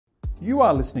You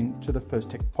are listening to the First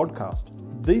Tech podcast.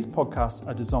 These podcasts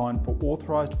are designed for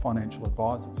authorised financial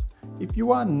advisors. If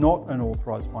you are not an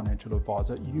authorised financial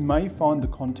advisor, you may find the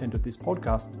content of this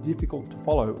podcast difficult to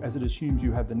follow as it assumes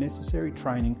you have the necessary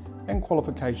training and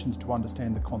qualifications to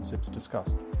understand the concepts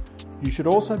discussed. You should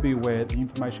also be aware the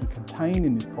information contained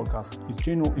in this podcast is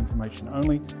general information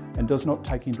only and does not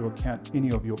take into account any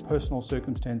of your personal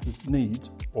circumstances, needs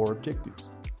or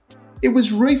objectives. It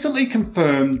was recently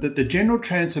confirmed that the general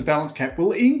transfer balance cap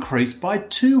will increase by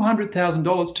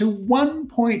 $200,000 to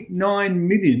 $1.9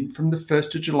 million from the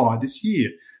 1st of July this year,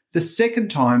 the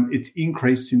second time it's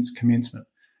increased since commencement.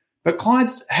 But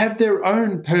clients have their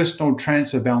own personal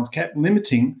transfer balance cap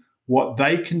limiting what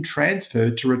they can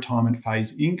transfer to retirement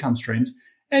phase income streams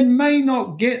and may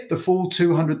not get the full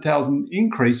 $200,000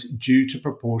 increase due to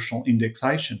proportional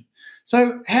indexation.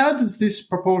 So how does this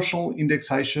proportional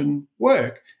indexation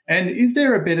work? And is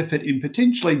there a benefit in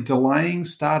potentially delaying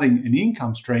starting an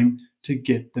income stream to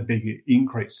get the bigger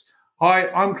increase? Hi,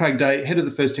 I'm Craig Day, head of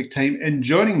the First Tech team, and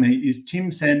joining me is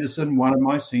Tim Sanderson, one of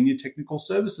my senior technical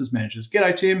services managers.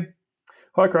 G'day, Tim.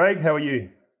 Hi, Craig. How are you?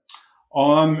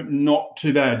 I'm not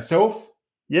too bad. Self?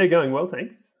 Yeah, going well,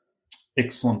 thanks.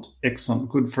 Excellent.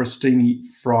 Good for a steamy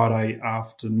Friday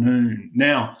afternoon.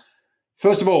 Now,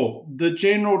 first of all, the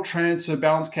general transfer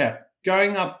balance cap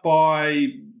going up by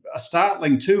a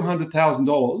startling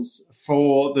 $200,000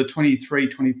 for the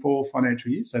 23-24 financial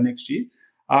year, so next year.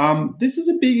 This is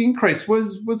a big increase.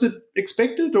 Was it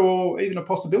expected or even a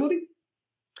possibility?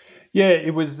 Yeah,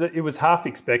 it was half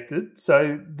expected.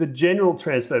 So the general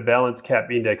transfer balance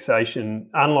cap indexation,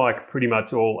 unlike pretty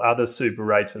much all other super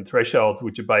rates and thresholds,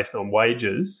 which are based on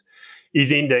wages,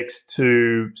 is indexed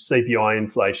to CPI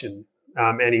inflation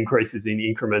and increases in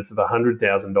increments of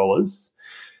 $100,000.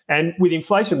 And with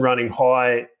inflation running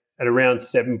high at around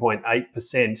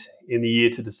 7.8% in the year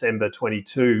to December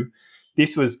 22,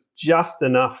 this was just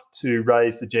enough to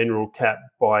raise the general cap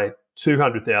by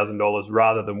 $200,000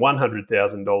 rather than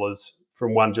 $100,000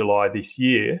 from 1 July this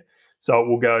year. So it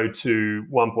will go to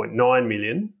 $1.9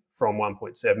 million from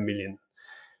 $1.7 million.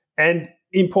 And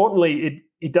importantly,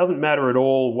 it doesn't matter at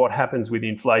all what happens with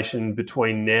inflation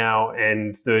between now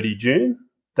and 30 June.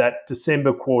 That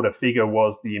December quarter figure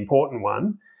was the important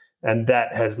one, and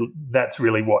that's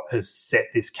really what has set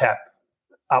this cap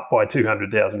up by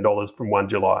 $200,000 from 1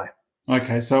 July.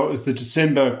 Okay, so it was the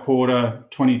December quarter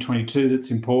 2022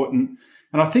 that's important.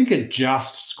 And I think it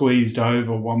just squeezed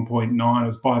over 1.9. It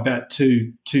was by about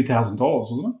 $2,000,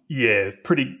 wasn't it? Yeah,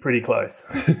 pretty close.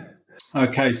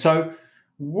 Okay, so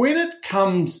when it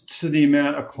comes to the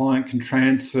amount a client can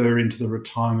transfer into the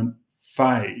retirement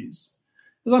phase,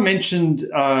 as I mentioned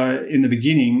in the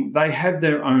beginning, they have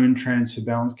their own transfer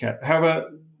balance cap. However,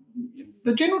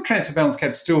 the general transfer balance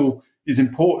cap still is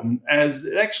important as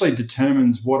it actually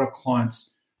determines what a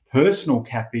client's personal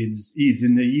cap is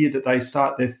in the year that they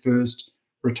start their first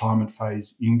retirement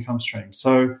phase income stream.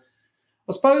 So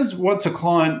I suppose once a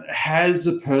client has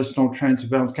a personal transfer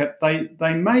balance cap,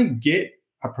 they may get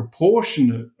a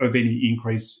proportion of any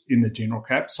increase in the general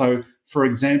cap. So, for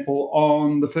example,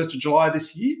 on the 1st of July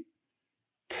this year?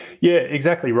 Yeah,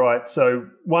 exactly right. So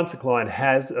once a client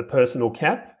has a personal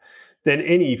cap, then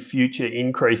any future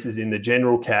increases in the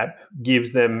general cap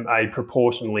gives them a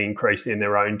proportional increase in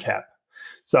their own cap.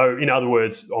 So in other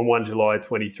words, on 1 July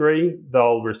 23,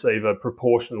 they'll receive a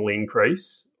proportional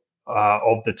increase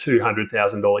of the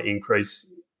 $200,000 increase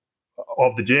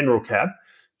of the general cap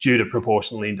due to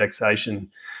proportional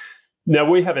indexation. Now,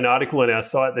 we have an article on our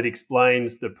site that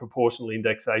explains the proportional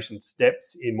indexation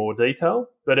steps in more detail,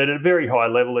 but at a very high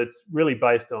level, it's really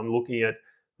based on looking at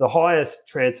the highest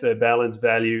transfer balance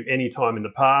value any time in the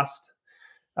past,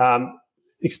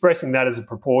 expressing that as a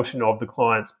proportion of the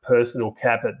client's personal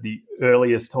cap at the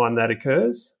earliest time that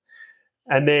occurs.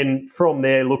 And then from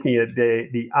there, looking at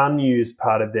the unused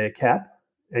part of their cap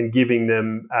and giving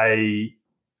them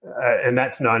and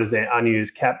that's known as their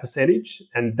unused cap percentage,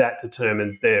 and that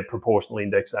determines their proportional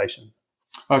indexation.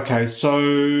 Okay,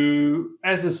 so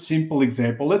as a simple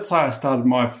example, let's say I started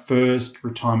my first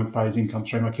retirement phase income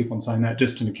stream. I keep on saying that,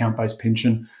 just an account-based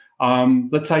pension.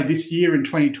 Let's say this year in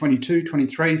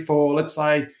 2022-23 for, let's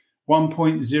say,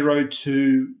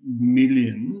 1.02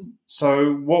 million.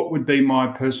 So what would be my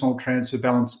personal transfer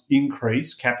balance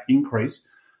cap increase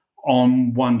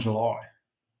on 1 July?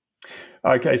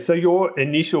 Okay, so your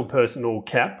initial personal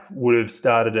cap would have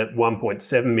started at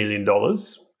 $1.7 million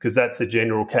because that's the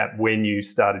general cap when you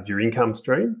started your income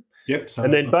stream. Yep. So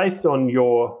and then based on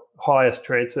your highest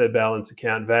transfer balance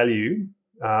account value,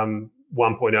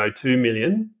 1.02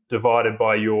 million, divided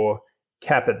by your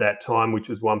cap at that time, which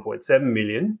was 1.7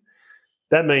 million,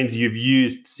 that means you've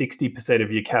used 60%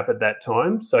 of your cap at that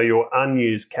time. So your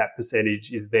unused cap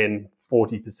percentage is then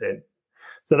 40%.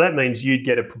 So that means you'd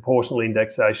get a proportional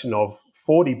indexation of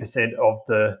 40% of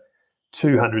the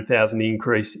 200,000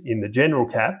 increase in the general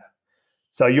cap.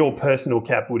 So your personal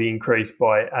cap would increase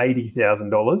by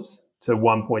 $80,000 to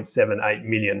 1.78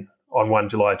 million on 1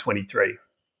 July 23.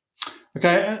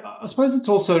 Okay, I suppose it's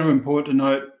also important to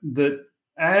note that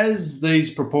as these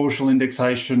proportional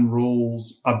indexation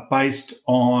rules are based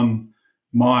on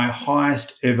my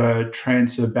highest ever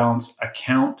transfer balance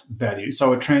account value.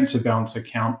 So a transfer balance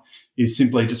account is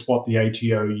simply just what the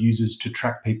ATO uses to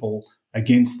track people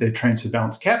against their transfer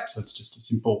balance cap. So it's just a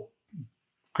simple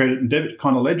credit and debit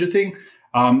kind of ledger thing.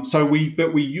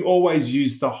 But we always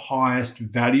use the highest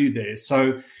value there.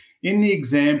 So in the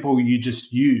example you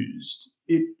just used,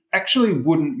 it actually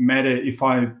wouldn't matter if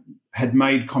I had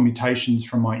made commutations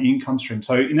from my income stream.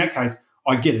 So in that case,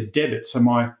 I get a debit, so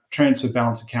my transfer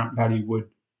balance account value would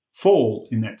fall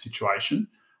in that situation.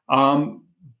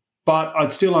 But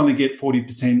I'd still only get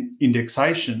 40%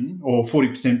 indexation or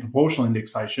 40% proportional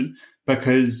indexation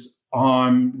because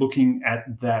I'm looking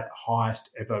at that highest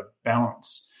ever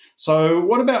balance. So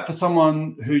what about for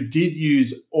someone who did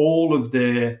use all of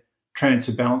their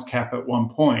transfer balance cap at one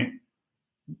point?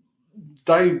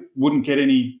 They wouldn't get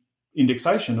any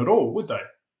indexation at all, would they?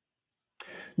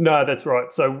 No, that's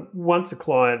right. So once a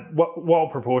client, while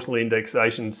proportional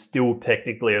indexation still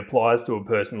technically applies to a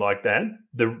person like that,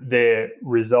 their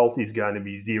result is going to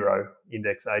be zero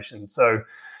indexation. So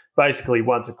basically,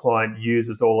 once a client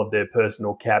uses all of their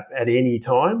personal cap at any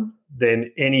time,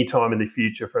 then any time in the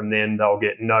future from then, they'll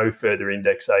get no further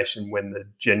indexation when the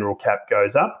general cap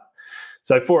goes up.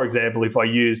 So for example, if I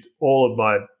used all of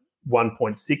my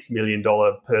 $1.6 million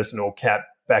personal cap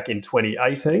back in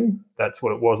 2018, that's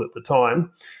what it was at the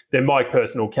time, then my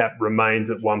personal cap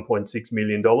remains at $1.6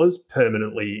 million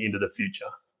permanently into the future.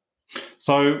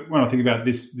 So when I think about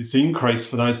this increase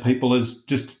for those people is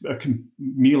just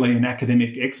merely an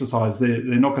academic exercise. They're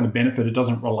not going to benefit. It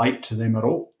doesn't relate to them at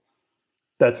all.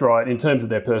 That's right. In terms of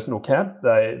their personal cap,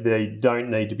 they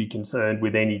don't need to be concerned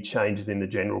with any changes in the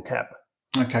general cap.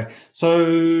 Okay.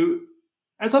 So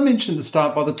as I mentioned at the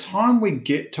start, by the time we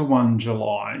get to 1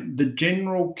 July, the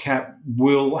general cap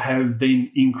will have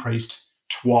then increased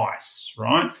twice,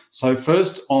 right? So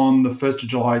first on the 1st of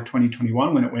July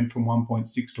 2021 when it went from 1.6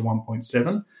 to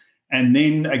 1.7, and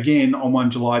then again on 1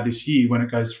 July this year when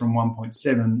it goes from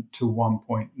 1.7 to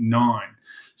 1.9.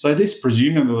 So this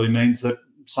presumably means that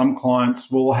some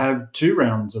clients will have 2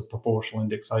 rounds of proportional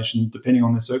indexation depending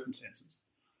on their circumstances.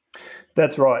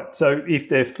 That's right. So if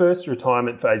their first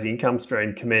retirement phase income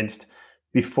stream commenced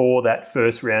before that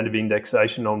first round of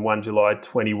indexation on 1 July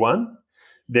 21,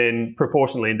 then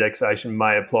proportional indexation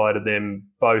may apply to them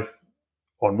both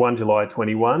on 1 July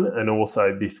 21 and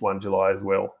also this 1 July as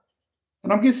well.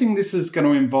 And I'm guessing this is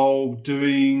going to involve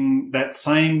doing that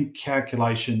same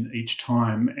calculation each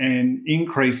time and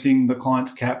increasing the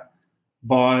client's cap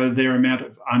by their amount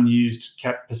of unused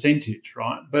cap percentage,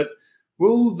 right? But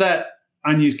will that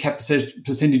unused cap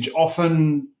percentage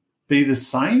often be the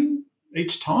same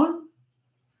each time?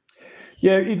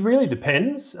 Yeah, it really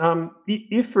depends.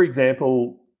 If, for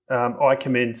example, I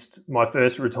commenced my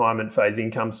first retirement phase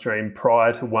income stream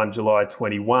prior to 1 July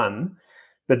 21,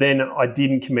 but then I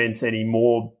didn't commence any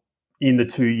more in the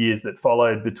 2 years that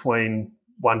followed between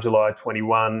 1 July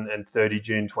 21 and 30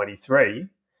 June 23,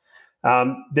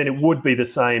 then it would be the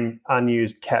same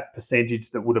unused cap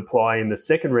percentage that would apply in the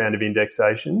second round of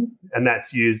indexation, and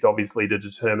that's used obviously to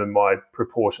determine my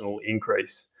proportional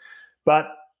increase. But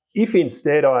if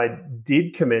instead I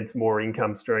did commence more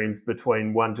income streams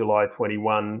between 1 July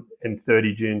 21 and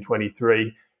 30 June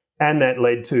 23, and that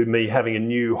led to me having a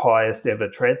new highest ever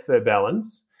transfer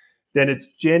balance, then it's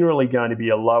generally going to be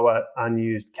a lower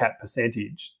unused cap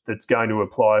percentage that's going to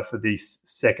apply for this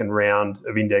second round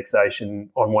of indexation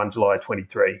on 1 July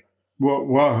 23.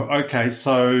 Whoa. Okay.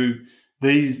 So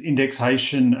these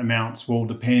indexation amounts will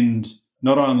depend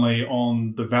not only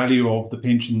on the value of the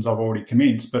pensions I've already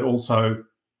commenced, but also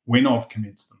when I've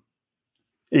commenced them.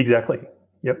 Exactly.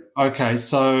 Yep. Okay.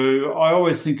 So I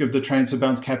always think of the transfer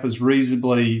balance cap as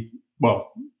reasonably,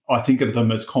 well, I think of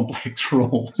them as complex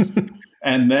rules.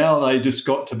 And now they just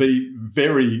got to be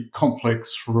very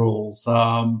complex rules,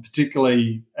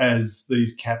 particularly as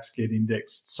these caps get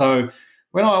indexed. So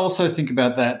when I also think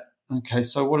about that, okay,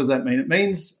 so what does that mean? It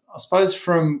means, I suppose,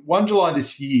 from 1 July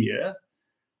this year,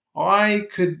 I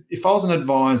could, if I was an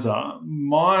advisor,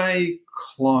 my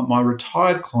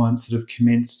retired clients that have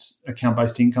commenced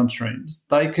account-based income streams,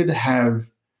 they could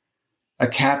have a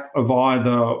cap of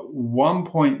either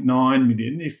 1.9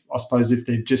 million, if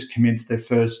they've just commenced their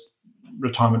first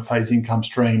retirement phase income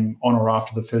stream on or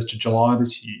after the 1st of July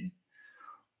this year.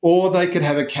 Or they could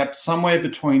have a cap somewhere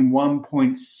between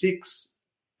 1.6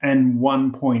 and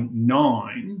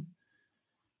 1.9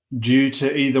 due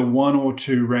to either one or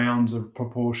two rounds of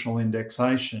proportional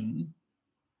indexation.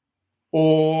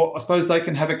 Or I suppose they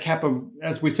can have a cap of,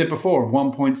 as we said before, of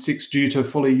 1.6 due to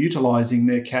fully utilising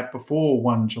their cap before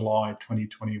 1 July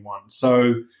 2021.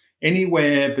 So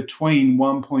anywhere between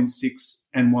 1.6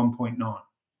 and 1.9.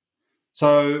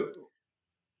 So,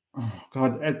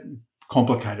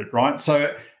 complicated, right?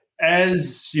 So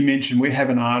as you mentioned, we have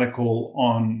an article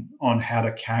on how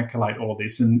to calculate all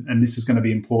this, and this is going to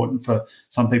be important for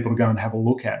some people to go and have a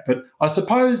look at. But I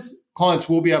suppose clients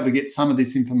will be able to get some of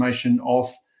this information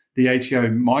off the ATO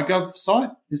MyGov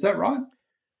site. Is that right?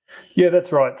 Yeah,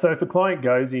 that's right. So if a client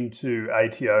goes into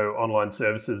ATO online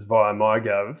services via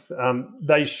MyGov,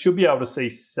 they should be able to see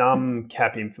some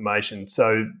cap information.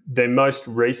 So their most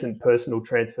recent personal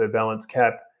transfer balance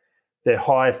cap, their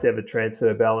highest ever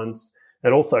transfer balance,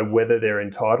 and also whether they're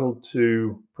entitled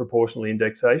to proportional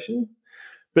indexation.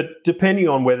 But depending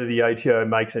on whether the ATO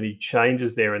makes any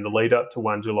changes there in the lead up to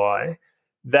 1 July,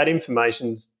 that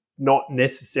information's not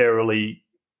necessarily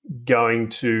going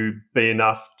to be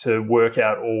enough to work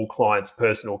out all clients'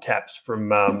 personal caps from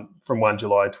 1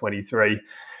 July 23.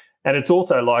 And it's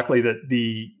also likely that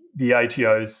the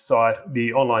ATO's site,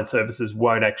 the online services,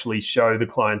 won't actually show the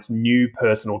client's new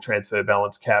personal transfer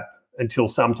balance cap until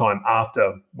sometime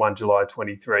after 1 July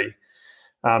 23.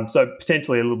 So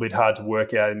potentially a little bit hard to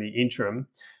work out in the interim.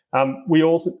 We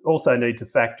also need to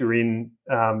factor in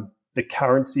the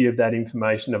currency of that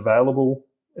information available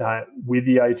with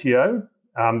the ATO,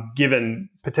 given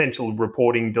potential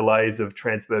reporting delays of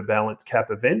transfer balance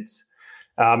cap events,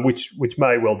 which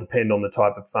may well depend on the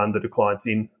type of fund that a client's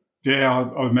in. Yeah,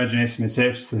 I would imagine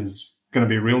SMSFs, there's going to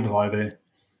be a real delay there.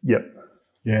 Yep.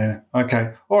 Yeah,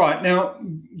 okay. All right. Now,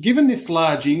 given this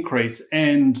large increase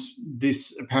and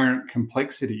this apparent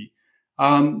complexity,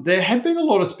 there had been a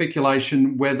lot of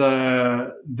speculation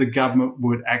whether the government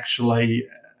would actually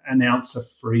announce a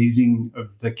freezing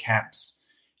of the caps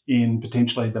in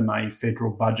potentially the May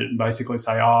federal budget and basically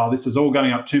say, this is all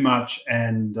going up too much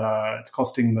and it's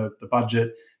costing the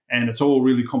budget and it's all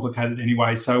really complicated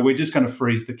anyway, so we're just going to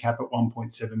freeze the cap at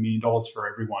 $1.7 million for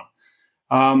everyone.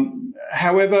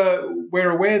 However,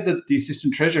 we're aware that the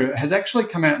Assistant Treasurer has actually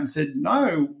come out and said,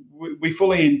 no, we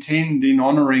fully intend in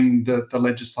honouring the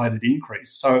legislated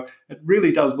increase. So it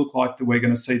really does look like that we're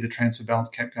going to see the transfer balance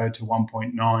cap go to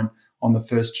 1.9 on the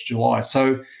 1st of July.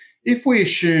 So if we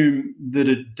assume that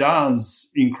it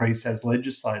does increase as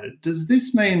legislated, does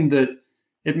this mean that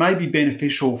it may be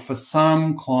beneficial for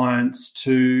some clients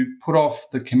to put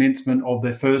off the commencement of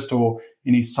their first or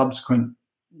any subsequent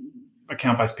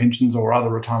account-based pensions or other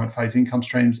retirement phase income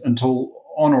streams until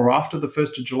on or after the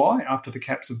 1st of July, after the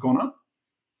caps have gone up?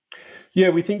 Yeah,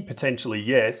 we think potentially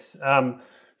yes.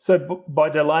 So by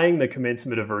delaying the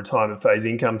commencement of a retirement phase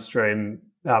income stream,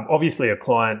 obviously a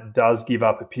client does give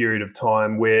up a period of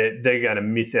time where they're going to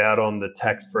miss out on the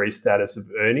tax-free status of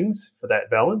earnings for that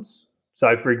balance.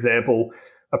 So, for example,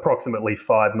 approximately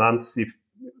 5 months if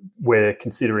we're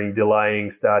considering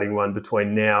delaying starting one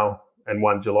between now and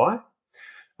 1 July.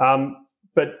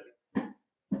 But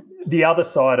the other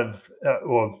side of,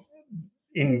 or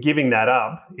in giving that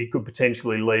up, it could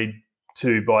potentially lead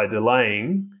to, by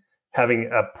delaying, having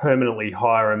a permanently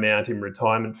higher amount in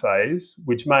retirement phase,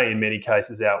 which may in many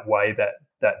cases outweigh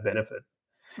that benefit.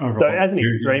 So as an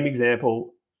extreme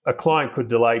example, a client could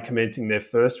delay commencing their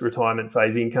first retirement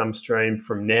phase income stream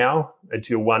from now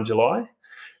until 1 July,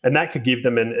 and that could give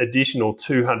them an additional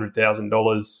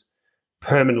 $200,000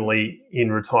 permanently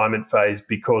in retirement phase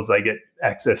because they get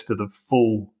access to the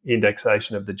full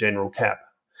indexation of the general cap.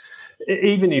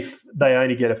 Even if they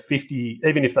only had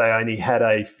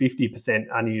a 50%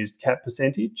 unused cap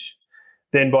percentage,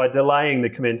 then by delaying the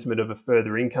commencement of a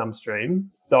further income stream,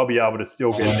 they'll be able to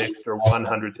still get an extra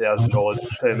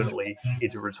 $100,000 permanently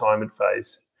into retirement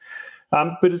phase.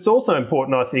 But it's also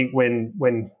important, I think,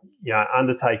 when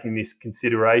undertaking this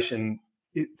consideration,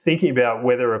 thinking about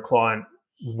whether a client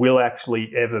will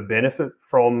actually ever benefit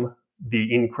from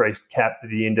the increased cap that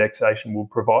the indexation will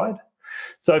provide.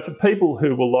 So for people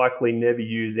who will likely never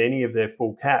use any of their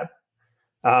full cap,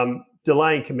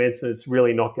 delaying commencement is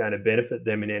really not going to benefit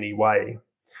them in any way.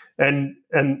 And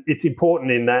it's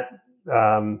important in that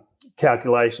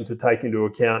calculation to take into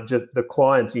account just the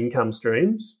client's income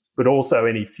streams, but also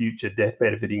any future death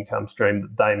benefit income stream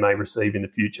that they may receive in the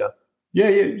future. Yeah,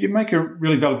 you make a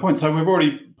really valid point. So we've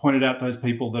already pointed out those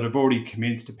people that have already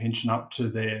commenced a pension up to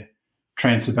their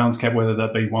transfer balance cap, whether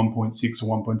that be 1.6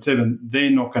 or 1.7,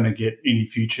 they're not going to get any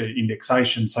future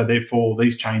indexation. So therefore,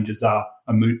 these changes are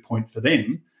a moot point for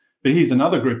them. But here's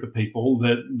another group of people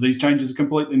that these changes are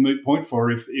completely moot point for.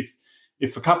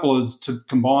 If a couple is to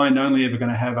combine only ever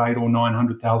going to have $800,000 or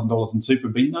 $900,000 in super,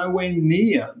 be nowhere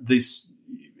near this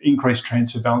increased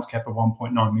transfer balance cap of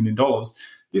 $1.9 million,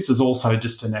 this is also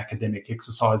just an academic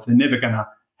exercise. They're never going to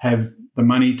have the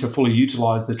money to fully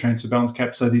utilise the transfer balance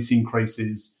cap, so this increase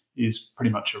is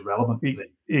pretty much irrelevant to them.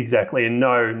 Exactly, and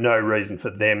no reason for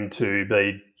them to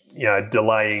be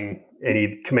delaying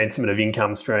any commencement of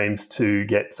income streams to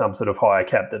get some sort of higher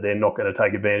cap that they're not going to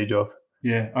take advantage of.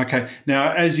 Yeah, okay.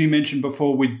 Now, as you mentioned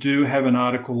before, we do have an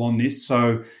article on this.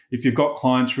 So if you've got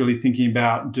clients really thinking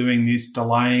about doing this,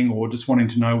 delaying, or just wanting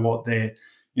to know what their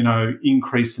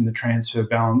increase in the transfer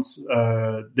balance,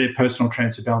 their personal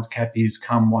transfer balance cap is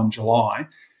come 1 July,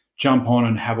 jump on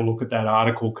and have a look at that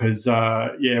article because,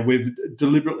 we've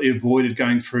deliberately avoided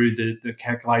going through the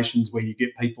calculations where you get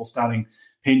people starting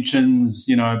pensions,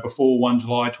 before 1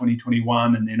 July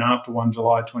 2021 and then after 1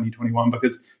 July 2021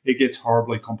 because it gets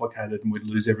horribly complicated and we'd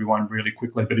lose everyone really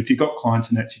quickly. But if you've got clients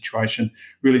in that situation,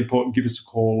 really important, give us a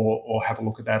call or have a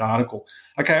look at that article.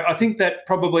 Okay, I think that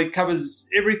probably covers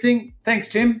everything. Thanks,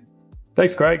 Tim.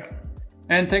 Thanks, Craig.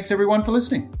 And thanks, everyone, for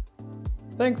listening.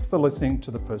 Thanks for listening to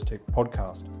the First Tech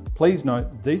podcast. Please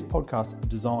note these podcasts are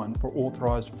designed for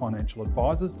authorised financial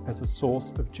advisors as a source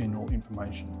of general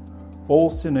information. All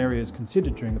scenarios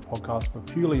considered during the podcast were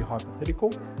purely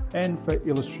hypothetical and for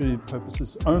illustrative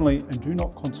purposes only and do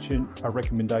not constitute a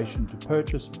recommendation to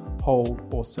purchase, hold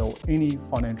or sell any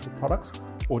financial products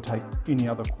or take any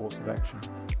other course of action.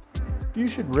 You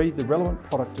should read the relevant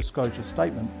product disclosure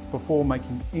statement before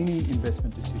making any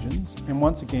investment decisions and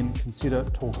once again consider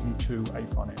talking to a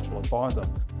financial advisor.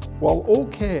 While all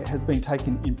care has been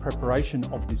taken in preparation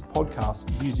of this podcast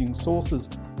using sources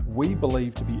we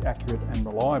believe to be accurate and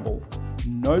reliable,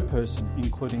 no person,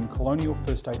 including Colonial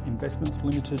First State Investments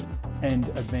Limited and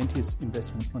Advantius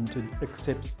Investments Limited,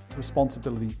 accepts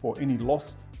responsibility for any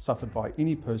loss suffered by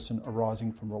any person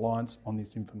arising from reliance on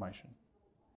this information.